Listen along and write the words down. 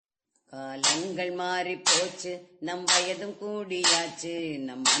காலங்கள் மாறி போச்சு, நம் வயதும் கூடியாச்சு,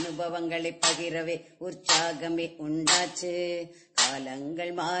 நம் அனுபவங்களை பகிரவே உற்சாகமே உண்டாச்சு.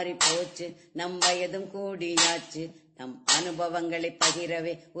 காலங்கள் மாறி போச்சு, நம் வயதும் கூடியாச்சு, நம் அனுபவங்களை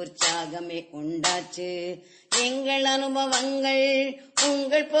பகிரவே உற்சாகமே உண்டாச்சு. எங்கள் அனுபவங்கள்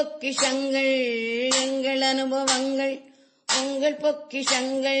உங்கள் பொக்கிஷங்கள், எங்கள் அனுபவங்கள் உங்கள்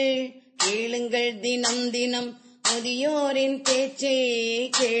பொக்கிஷங்கள். கேளுங்கள் தினம் தினம் முதியோரின் பேச்சை,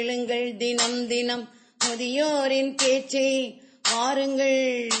 கேளுங்கள் தினம் தினம் முதியோரின் பேச்சை. வாருங்கள்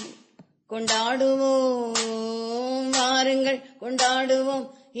கொண்டாடுவோம், வாருங்கள் கொண்டாடுவோம்,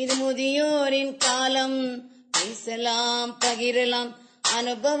 இது முதியோரின் காலம். பேசலாம் பகிரலாம்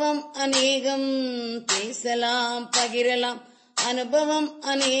அனுபவம் அநேகம், பேசலாம் பகிரலாம் அனுபவம்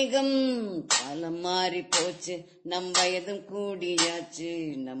அநேகம். காலம் மாறி போச்சு, நம் வயதும் கூடியாச்சு,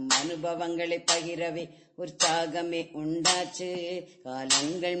 நம் அனுபவங்களை பகிரவே உற்சாகமே உண்டாச்சு.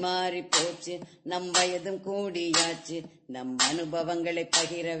 காலங்கள் மாறி போச்சு, நம் வயதும் கூடியாச்சு, நம் அனுபவங்களை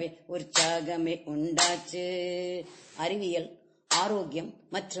பகிரவே உற்சாகமே உண்டாச்சு. அறிவியல், ஆரோக்கியம்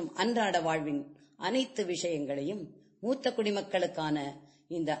மற்றும் அன்றாட வாழ்வின் அனைத்து விஷயங்களையும் மூத்த குடிமக்களுக்கான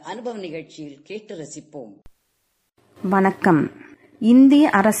இந்த அனுபவ நிகழ்ச்சியில் கேட்டு ரசிப்போம். வணக்கம். இந்திய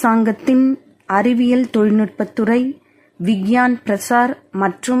அரசாங்கத்தின் அறிவியல் தொழில்நுட்பத்துறை, விக்யான் பிரசார்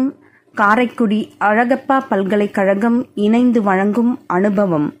மற்றும் காரைக்குடி அழகப்பா பல்கலைக்கழகம் இணைந்து வழங்கும்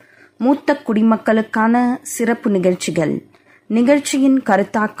அனுபவம் மூத்த குடிமக்களுக்கான சிறப்பு நிகழ்ச்சிகள். நிகழ்ச்சியின்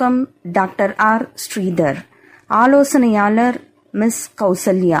கருத்தாக்கம் டாக்டர் ஆர். ஸ்ரீதர், ஆலோசனையாளர் மிஸ்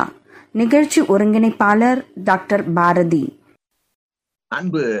கௌசல்யா, நிகழ்ச்சி ஒருங்கிணைப்பாளர் டாக்டர் பாரதி.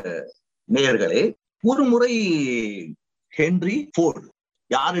 அன்பு நேயர்களே, ஒரு முறை ஹென்றி ஃபோர்டு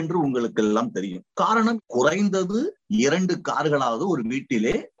யார் என்று உங்களுக்கு எல்லாம் தெரியும். காரணம், குறைந்தது 2 கார்களாவது ஒரு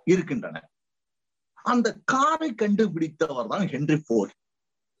வீட்டிலே இருக்கின்றன. அந்த காரை கண்டுபிடித்தவர் தான் ஹென்றி ஃபோர்டு.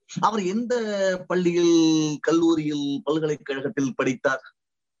 அவர் எந்த பள்ளியில், கல்லூரியில், பல்கலைக்கழகத்தில் படித்தார்?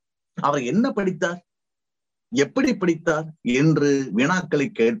 அவர் என்ன படித்தார், எப்படி படித்தார் என்று வினாக்களை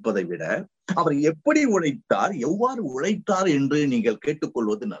கேட்பதை விட அவர் எப்படி உழைத்தார், எவ்வாறு உழைத்தார் என்று நீங்கள்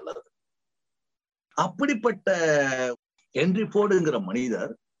கேட்டுக்கொள்வது நல்லது. அப்படிப்பட்ட ஹென்றி ஃபோர்டுங்கிற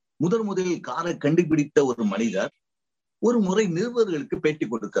மனிதர், முதலில் காரை கண்டுபிடித்த ஒரு மனிதர், ஒரு முறை நிருபர்களுக்கு பேட்டி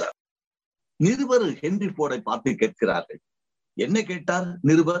கொடுக்கிறார். நிருபர் ஹென்றி ஃபோர்டை பார்த்து கேட்கிறார்கள். என்ன கேட்டார்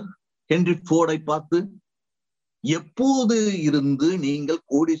நிருபர் ஹென்றி ஃபோர்டை பார்த்து? எப்போது இருந்து நீங்கள்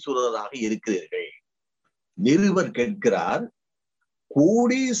கோடீஸ்வரராக இருக்கிறீர்கள்? நிருபர் கேட்கிறார்,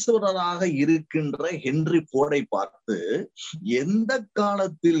 கோடீஸ்வரராக இருக்கின்ற ஹென்றி ஃபோர்டை பார்த்து எந்த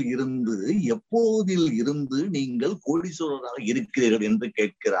காலத்தில் இருந்து, எப்போதில் இருந்து நீங்கள் கோடீஸ்வரராக இருக்கிறீர்கள் என்று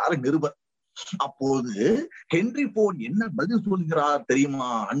கேட்கிறார் நிருபர். அப்போது ஹென்றி ஃபோர்டு என்ன பதில் சொல்கிறார் தெரியுமா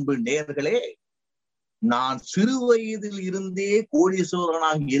அன்பு நேயர்களே? நான் சிறு வயதில் இருந்தே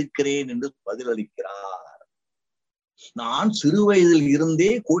கோடீஸ்வரனாக இருக்கிறேன் என்று பதிலளிக்கிறார். நான் சிறு வயதில்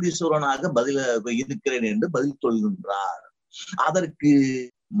இருந்தே கோடீஸ்வரனாக இருக்கிறேன் என்று பதில் சொல்கின்றார். அதற்கு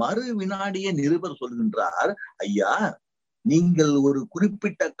மறு வினாடிய நிருபர் சொல்கின்றார், ஐயா, நீங்கள் ஒரு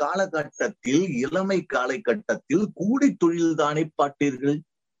குறிப்பிட்ட காலகட்டத்தில், இளமை காலகட்டத்தில் கூலி தொழில் தானே பார்த்தீர்கள்,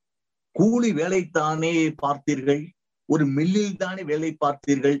 கூலி வேலைத்தானே பார்த்தீர்கள், ஒரு மில்லில் தானே வேலை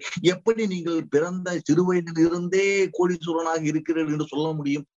பார்த்தீர்கள். எப்படி நீங்கள் பிறந்த சிறு வயதில் இருந்தே கோடீஸ்வரனாக இருக்கிறீர்கள் என்று சொல்ல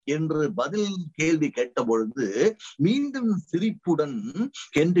முடியும் என்று பதில் கேள்வி கேட்ட பொழுது மீண்டும் சிரிப்புடன்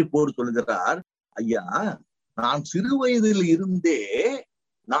ஹென்றி ஃபோர்டு சொல்கிறார், ஐயா, நான் சிறு வயதில் இருந்தே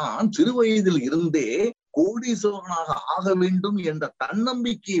கோடீஸ்வரனாக ஆக வேண்டும் என்ற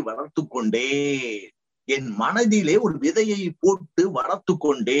தன்னம்பிக்கையை வளர்த்து கொண்டேன். என் மனதிலே ஒரு விதையை போட்டு வளர்த்து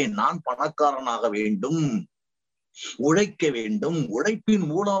கொண்டேன். நான் பணக்காரனாக வேண்டும், உழைக்க வேண்டும், உழைப்பின்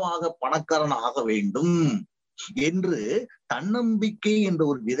மூலமாக பணக்காரன் ஆக வேண்டும் என்று தன்னம்பிக்கை என்ற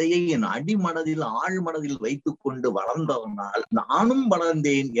ஒரு விதையை என் அடிமனதில், ஆழ்மனதில் வைத்துக் கொண்டு வளர்ந்ததனால் நானும்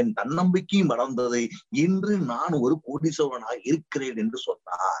வளர்ந்தேன், என் தன்னம்பிக்கையும் வளர்ந்தது. இன்று நான் ஒரு கோடீஸ்வரனாக இருக்கிறேன் என்று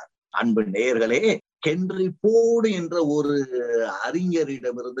சொன்னார். அன்பு நேயர்களே, ஹென்றி ஃபோர்டு என்ற ஒரு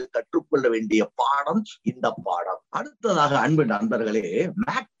அறிஞரிடமிருந்து கற்றுக்கொள்ள வேண்டிய பாடம் இந்த பாடம். அடுத்ததாக அன்பு நண்பர்களே,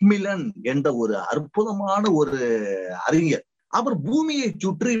 மேக்மில்லன் என்ற ஒரு அற்புதமான ஒரு அறிஞர். அவர் பூமியை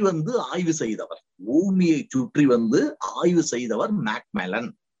சுற்றி வந்து ஆய்வு செய்தவர்.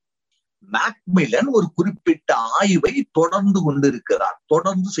 மேக்மில்லன் ஒரு குறிப்பிட்ட ஆய்வை தொடர்ந்து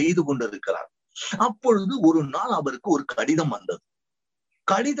செய்து கொண்டிருக்கிறார். அப்பொழுது ஒரு நாள் அவருக்கு ஒரு கடிதம் வந்தது.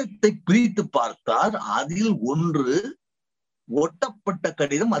 கடிதத்தை பிரித்து பார்த்தார். அதில் ஒன்று ஒட்டப்பட்ட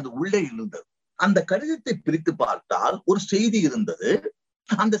கடிதம், அது உள்ளே இருந்தது. அந்த கடிதத்தை பிரித்து பார்த்தால் ஒரு செய்தி இருந்தது.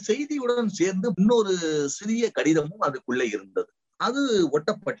 அந்த செய்தியுடன் சேர்ந்து இன்னொரு சிறிய கடிதமும் அதுக்குள்ளே இருந்தது. அது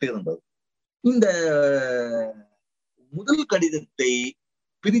ஒட்டப்பட்டிருந்தது. இந்த முதல் கடிதத்தை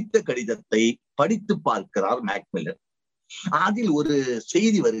பிரித்த கடிதத்தை படித்து பார்க்கிறார் மேக்மில்லன். அதில் ஒரு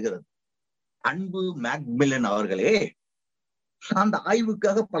செய்தி வருகிறது. அன்பு மேக்மில்லன் அவர்களே, அந்த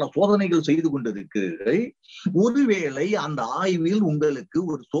ஆய்வுக்காக பல சோதனைகள் செய்து கொண்டிருக்கிறீர்கள். ஒருவேளை அந்த ஆய்வில் உங்களுக்கு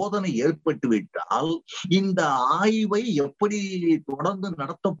ஒரு சோதனை ஏற்பட்டு விட்டால் இந்த ஆய்வை எப்படி தொடர்ந்து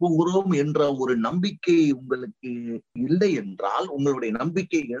நடத்தப் போகிறோம் என்ற ஒரு நம்பிக்கை உங்களுக்கு இல்லை என்றால், உங்களுடைய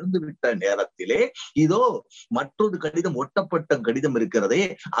நம்பிக்கை இழந்துவிட்ட நேரத்திலே இதோ மற்றொரு கடிதம், ஒட்டப்பட்ட கடிதம் இருக்கிறதே,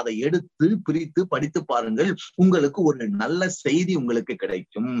 அதை எடுத்து பிரித்து படித்து பாருங்கள். உங்களுக்கு ஒரு நல்ல செய்தி உங்களுக்கு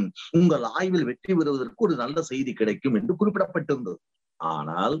கிடைக்கும். உங்கள் ஆய்வில் வெற்றி பெறுவதற்கு ஒரு நல்ல செய்தி கிடைக்கும் என்று குறிப்பிடப்பட்டிருந்தது.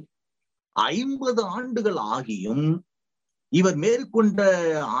 ஆனால் 50 ஆண்டுகள் ஆகியும் இவர் மேற்கொண்ட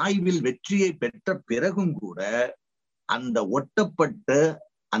ஆய்வில் வெற்றியை பெற்ற பிறகும் கூட அந்த ஒட்டப்பட்ட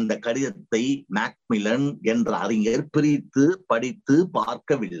அந்த கடிதத்தை மேக்மில்லன் என்ற அறிஞர் பிரித்து படித்து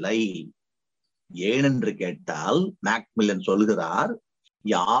பார்க்கவில்லை. ஏனென்று கேட்டால், மேக்மில்லன் சொல்கிறார்,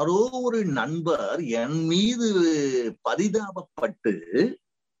 யாரோ ஒரு நண்பர் என் மீது பரிதாபப்பட்டு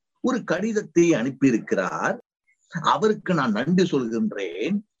ஒரு கடிதத்தை அனுப்பியிருக்கிறார். அவருக்கு நான் நன்றி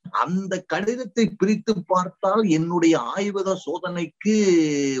சொல்கின்றேன். அந்த கடிதத்தை பிரித்து பார்த்தால் என்னுடைய ஆய்வக சோதனைக்கு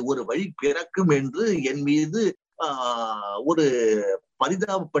ஒரு வழி பிறக்கும் என்று என் மீது ஒரு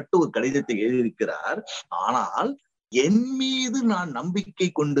பரிதாபப்பட்டு ஒரு கடிதத்தை எழுதியிருக்கிறார். ஆனால் என் மீது நான் நம்பிக்கை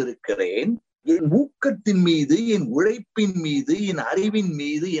கொண்டிருக்கிறேன். என் ஊக்கத்தின் மீது, என் உழைப்பின் மீது, என் அறிவின்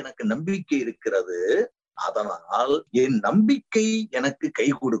மீது எனக்கு நம்பிக்கை இருக்கிறது. அதனால் என் நம்பிக்கை எனக்கு கை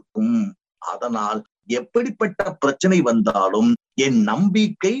கொடுக்கும். அதனால் எப்படிப்பட்ட பிரச்சனை வந்தாலும் என்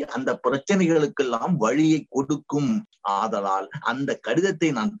நம்பிக்கை அந்த பிரச்சனைகளுக்கெல்லாம் வழியை கொடுக்கும். ஆதலால் அந்த கடிதத்தை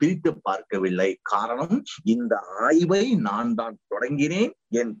நான் பிரித்து பார்க்கவில்லை. காரணம், இந்த ஆய்வை நான் தான் தொடங்கினேன்.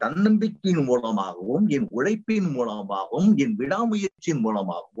 என் தன்னம்பிக்கையின் மூலமாகவும், என் உழைப்பின் மூலமாகவும், என் விடாமுயற்சியின்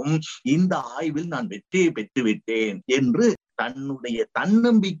மூலமாகவும் இந்த ஆய்வில் நான் வெற்றியை பெற்றுவிட்டேன் என்று தன்னுடைய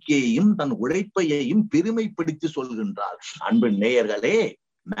தன்னம்பிக்கையையும் தன் உழைப்பையையும் பெருமைப்படுத்தி சொல்கின்றார். அன்பு நேயர்களே,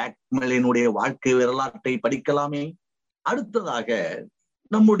 மேக்மில்லனுடைய வாழ்க்கை வரலாற்றை படிக்கலாமே. அடுத்ததாக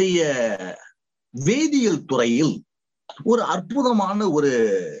நம்முடைய வேதியியல் துறையில் ஒரு அற்புதமான ஒரு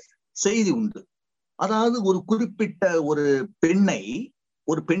செய்தி உண்டு. அதாவது ஒரு குறிப்பிட்ட ஒரு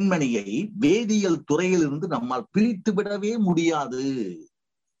பெண்மணியை வேதியியல் துறையிலிருந்து நம்மால் பிரித்து விடவே முடியாது.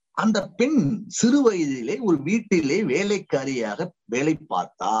 அந்த பெண் சிறு வயதிலே ஒரு வீட்டிலே வேலைக்காரியாக வேலை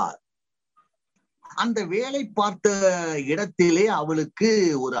பார்த்தார். அந்த வேலை பார்த்த இடத்திலே அவளுக்கு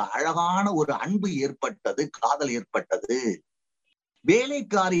ஒரு அழகான ஒரு அன்பு ஏற்பட்டது, காதல் ஏற்பட்டது.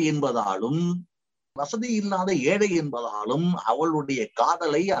 வேலைக்காரி என்பதாலும், வசதி இல்லாத ஏழை என்பதாலும் அவளுடைய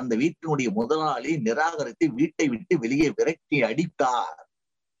காதலை அந்த வீட்டினுடைய முதலாளி நிராகரித்து வீட்டை விட்டு வெளியே விரட்டி அடித்தார்.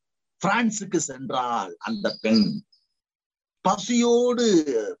 பிரான்சுக்கு சென்றாள் அந்த பெண். பசியோடு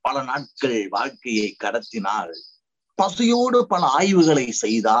பல நாட்கள் வாழ்க்கையை கடத்தினாள். பசியோடு பல ஆய்வுகளை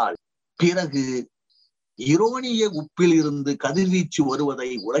செய்தாள். பிறகு யுரேனிய உப்பில் இருந்து கதிர்வீச்சு வருவதை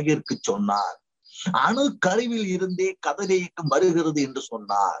உலகிற்கு சொன்னார். அணு கருவில் இருந்தே கதிரியக்கம் வருகிறது என்று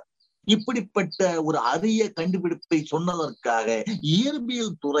சொன்னார். இப்படிப்பட்ட ஒரு அரிய கண்டுபிடிப்பை சொன்னதற்காக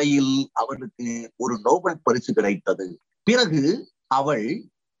இயற்பியல் துறையில் அவருக்கு ஒரு நோபல் பரிசு கிடைத்தது. பிறகு அவள்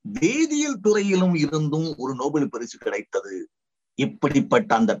வேதியியல் துறையிலும் இருந்தும் ஒரு நோபல் பரிசு கிடைத்தது.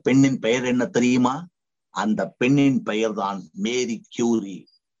 இப்படிப்பட்ட அந்த பெண்ணின் பெயர் என்ன தெரியுமா? அந்த பெண்ணின் பெயர்தான் மேரி கியூரி.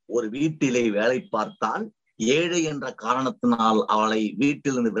 ஒரு வீட்டிலே வேலை பார்த்தால், ஏழை என்ற காரணத்தினால் அவளை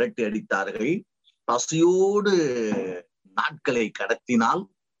வீட்டிலிருந்து விரட்டி அடித்தார்கள். பசியோடு நாட்களை கடத்தினால்,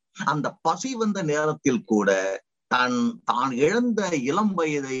 அந்த பசி வந்த நேரத்தில் கூட தான் இழந்த இளம்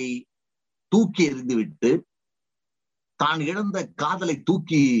வயதை தூக்கி எறிந்துவிட்டு, தான் இழந்த காதலை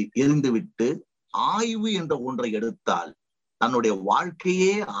தூக்கி எறிந்துவிட்டு ஆய்வு என்ற ஒன்றை எடுத்தால், தன்னுடைய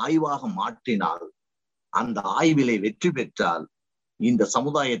வாழ்க்கையே ஆய்வாக மாற்றினார். அந்த ஆய்விலே வெற்றி பெற்றால், இந்த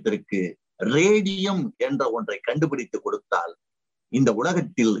சமுதாயத்திற்கு ரேடியம் என்ற ஒன்றை கண்டுபிடித்து கொடுத்தால், இந்த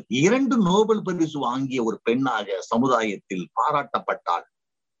உலகத்தில் 2 நோபல் பரிசு வாங்கிய ஒரு பெண்ணாக சமுதாயத்தில் பாராட்டப்பட்டாள்.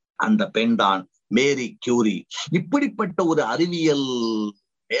 அந்த பெண் தான் மேரி கியூரி. இப்படிப்பட்ட ஒரு அறிவியல்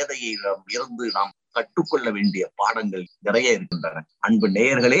மேதையிடம் இருந்து நாம் கற்றுக்கொள்ள வேண்டிய பாடங்கள் நிறைய இருக்கின்றன. அன்பு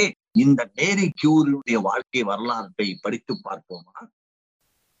நேயர்களே, இந்த மேரி கியூரியுடைய வாழ்க்கை வரலாற்றை படித்து பார்ப்போமா?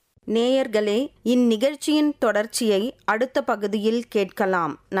 நேயர்களே, இந்நிகழ்ச்சியின் தொடர்ச்சியை அடுத்த பகுதியில்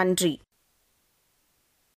கேட்கலாம். நன்றி.